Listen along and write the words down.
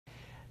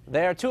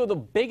They are two of the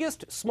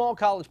biggest small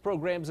college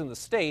programs in the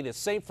state as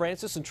St.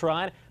 Francis and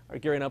Trine are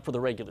gearing up for the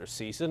regular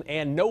season,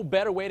 and no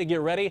better way to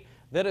get ready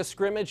than a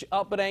scrimmage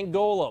up at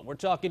Angola. We're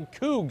talking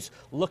Cougs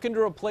looking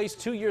to replace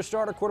two-year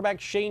starter quarterback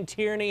Shane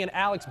Tierney and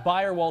Alex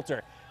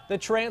Byerwalter. The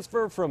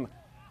transfer from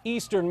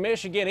Eastern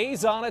Michigan,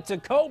 he's on it to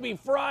Kobe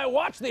Fry.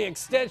 Watch the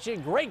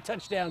extension. Great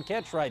touchdown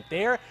catch right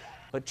there.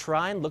 But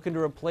Trine looking to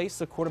replace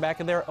the quarterback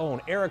of their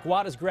own. Eric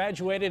Watt has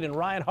graduated and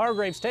Ryan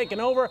Hargrave's taken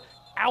over.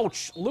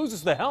 Ouch,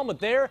 loses the helmet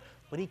there,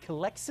 but he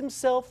collects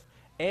himself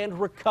and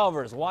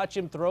recovers. Watch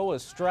him throw a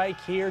strike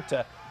here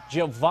to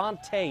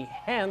Javante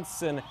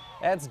Hentz, and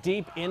that's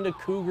deep into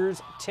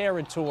Cougars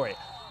territory.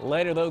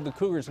 Later, though, the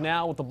Cougars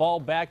now with the ball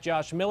back.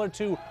 Josh Miller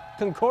to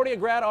Concordia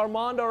grad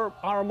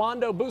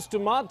Armando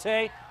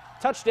Bustamante.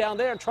 Touchdown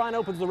there. Trine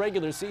opens the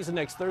regular season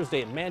next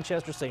Thursday in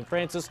Manchester. St.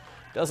 Francis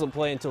doesn't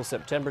play until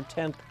September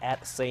 10th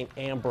at St.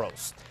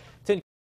 Ambrose.